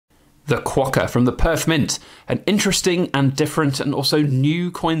The Quokka from the Perth Mint, an interesting and different and also new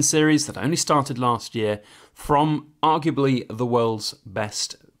coin series that only started last year from arguably the world's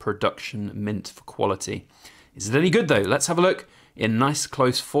best production mint for quality. Is it any good though? Let's have a look in nice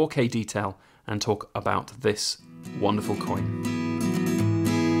close 4K detail and talk about this wonderful coin.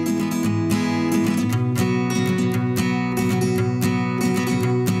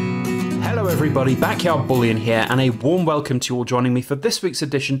 Hello everybody, Backyard Bullion here, and a warm welcome to you all joining me for this week's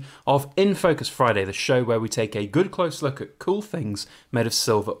edition of In Focus Friday, the show where we take a good close look at cool things made of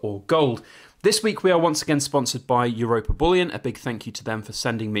silver or gold. This week we are once again sponsored by Europa Bullion. A big thank you to them for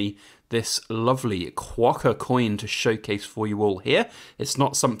sending me this lovely Quokka coin to showcase for you all here. It's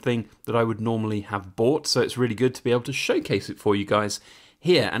not something that I would normally have bought, so it's really good to be able to showcase it for you guys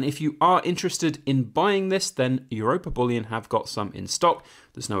here. And if you are interested in buying this, then Europa Bullion have got some in stock.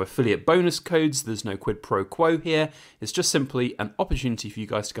 There's no affiliate bonus codes, there's no quid pro quo here. It's just simply an opportunity for you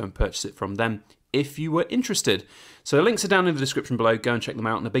guys to go and purchase it from them if you were interested. So the links are down in the description below, go and check them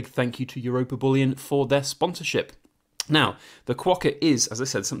out, and a big thank you to Europa Bullion for their sponsorship. Now, the Quokka is, as I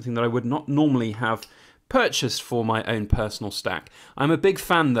said, something that I would not normally have purchased for my own personal stack. I'm a big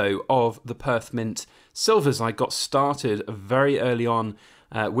fan though of the Perth Mint silvers. I got started very early on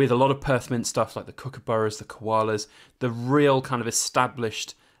with a lot of Perth Mint stuff like the kookaburras, the koalas, the real kind of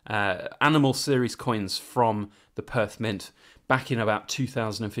established animal series coins from the Perth Mint back in about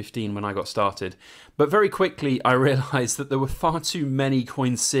 2015 when I got started. But very quickly I realised that there were far too many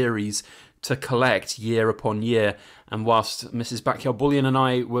coin series to collect year upon year, and whilst Mrs. Backyard Bullion and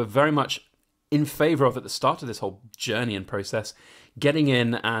I were very much in favour of, at the start of this whole journey and process, getting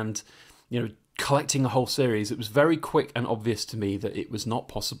in and, you know, collecting a whole series, it was very quick and obvious to me that it was not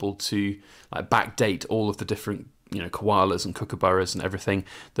possible to backdate all of the different, you know, koalas and kookaburras and everything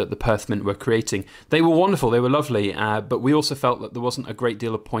that the Perth Mint were creating. They were wonderful, they were lovely, but we also felt that there wasn't a great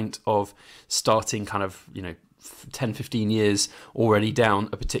deal of point of starting kind of, you know, 10, 15 years already down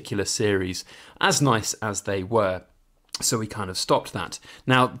a particular series, as nice as they were. So we kind of stopped that.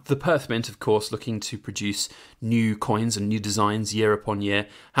 Now, the Perth Mint, of course, looking to produce new coins and new designs year upon year,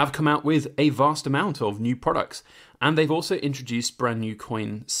 have come out with a vast amount of new products. And they've also introduced brand new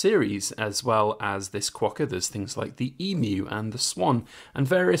coin series, as well as this Quokka. There's things like the Emu and the Swan, and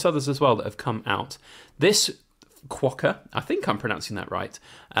various others as well that have come out. This Quokka, I think I'm pronouncing that right,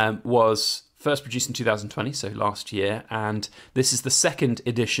 was first produced in 2020, so last year, and this is the second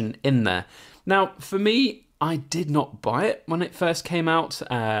edition in there. Now, for me, I did not buy it when it first came out.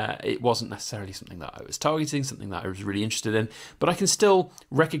 It wasn't necessarily something that I was targeting, something that I was really interested in, but I can still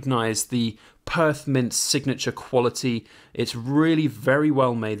recognise the Perth Mint signature quality. It's really very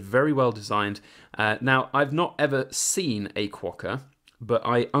well made, very well designed. Now, I've not ever seen a Quokka, but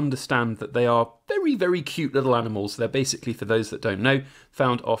I understand that they are very, very cute little animals. They're basically, for those that don't know,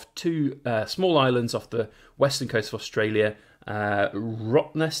 found off two small islands off the western coast of Australia,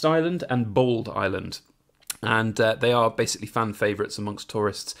 Rottnest Island and Bold Island. And they are basically fan favourites amongst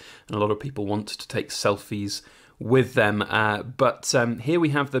tourists, and a lot of people want to take selfies with them. But here we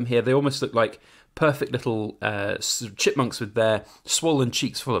have them here. They almost look like perfect little chipmunks with their swollen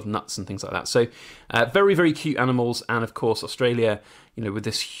cheeks full of nuts and things like that. So very, very cute animals. And of course, Australia, you know, with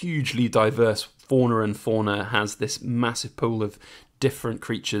this hugely diverse fauna, has this massive pool of different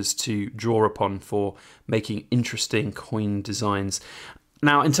creatures to draw upon for making interesting coin designs.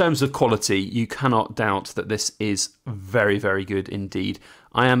 Now, in terms of quality, you cannot doubt that this is very, very good indeed.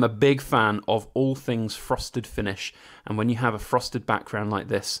 I am a big fan of all things frosted finish, and when you have a frosted background like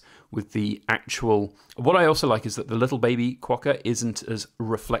this with the actual... What I also like is that the little baby Quokka isn't as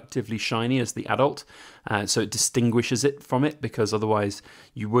reflectively shiny as the adult, so it distinguishes it from it, because otherwise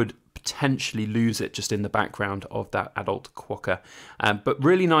you would potentially lose it just in the background of that adult Quokka. But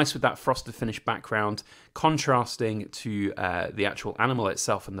really nice with that frosted finish background, contrasting to the actual animal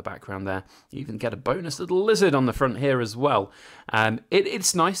itself in the background there. You even get a bonus little lizard on the front here as well.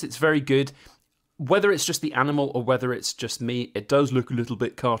 It's nice, it's very good. Whether it's just the animal or whether it's just me, it does look a little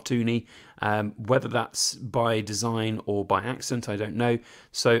bit cartoony. Whether that's by design or by accident, I don't know.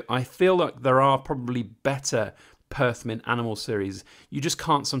 So I feel like there are probably better Perth Mint animal series. You just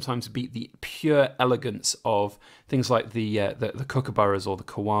can't sometimes beat the pure elegance of things like the kookaburras or the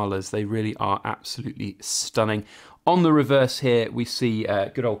koalas. They really are absolutely stunning. On the reverse here, we see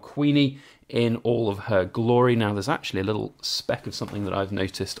good old Queenie in all of her glory. Now, there's actually a little speck of something that I've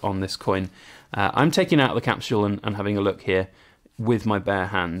noticed on this coin. I'm taking out the capsule and having a look here with my bare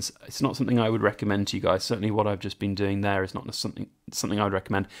hands. It's not something I would recommend to you guys. Certainly what I've just been doing there is not something I would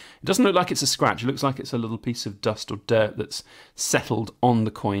recommend. It doesn't look like it's a scratch. It looks like it's a little piece of dust or dirt that's settled on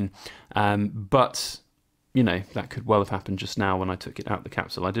the coin. But you know, that could well have happened just now when I took it out of the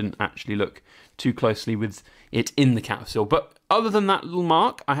capsule. I didn't actually look too closely with it in the capsule. But other than that little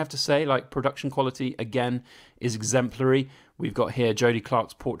mark, I have to say, like, production quality, again, is exemplary. We've got here Jodie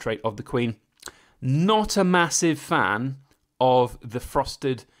Clark's portrait of the Queen. Not a massive fan of the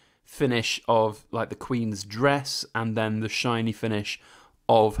frosted finish of, like, the Queen's dress and then the shiny finish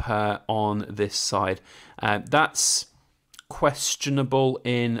of her on this side. That's questionable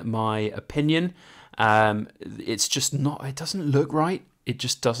in my opinion. It's just not, it doesn't look right. It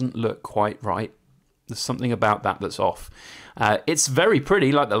just doesn't look quite right. There's something about that that's off. It's very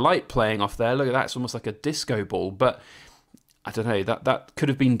pretty, like the light playing off there. Look at that, it's almost like a disco ball, but I don't know, that could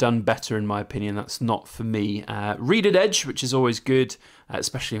have been done better in my opinion. That's not for me. Reeded edge, which is always good,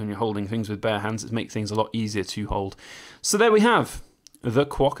 especially when you're holding things with bare hands. It makes things a lot easier to hold. So there we have the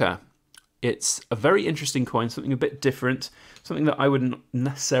Quokka. It's a very interesting coin, something a bit different, something that I wouldn't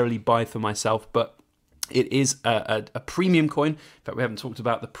necessarily buy for myself, but it is a premium coin. In fact, we haven't talked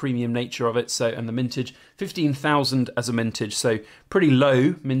about the premium nature of it. So, and the mintage, 15,000 as a mintage. So pretty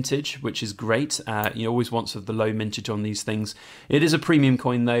low mintage, which is great. You always want sort of the low mintage on these things. It is a premium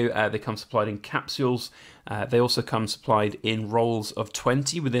coin though. They come supplied in capsules. They also come supplied in rolls of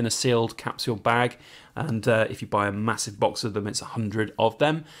 20 within a sealed capsule bag. And if you buy a massive box of them, it's 100 of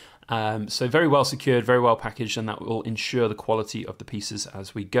them. So very well secured, very well packaged, and that will ensure the quality of the pieces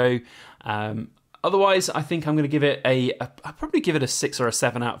as we go. Otherwise, I think I'm going to give it I'll probably give it a 6 or a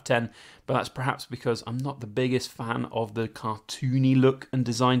 7 out of 10, but that's perhaps because I'm not the biggest fan of the cartoony look and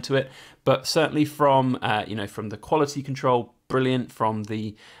design to it. But certainly from, from the quality control, brilliant. From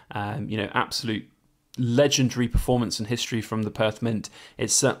the, absolute legendary performance and history from the Perth Mint,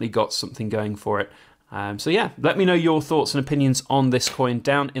 it's certainly got something going for it. So yeah, let me know your thoughts and opinions on this coin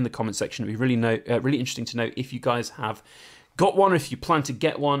down in the comment section. It'd be really interesting to know if you guys have got one, if you plan to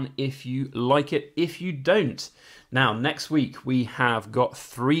get one, if you like it, if you don't. Now, next week we have got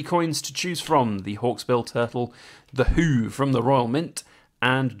 3 coins to choose from: the Hawksbill Turtle, the Who from the Royal Mint,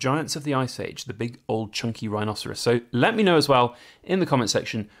 and Giants of the Ice Age, the big old chunky rhinoceros. So let me know as well in the comment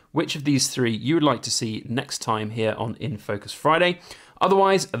section which of these 3 you would like to see next time here on In Focus Friday.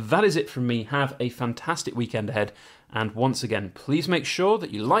 Otherwise, that is it from me. Have a fantastic weekend ahead. And once again, please make sure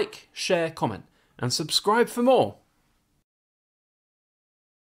that you like, share, comment, and subscribe for more.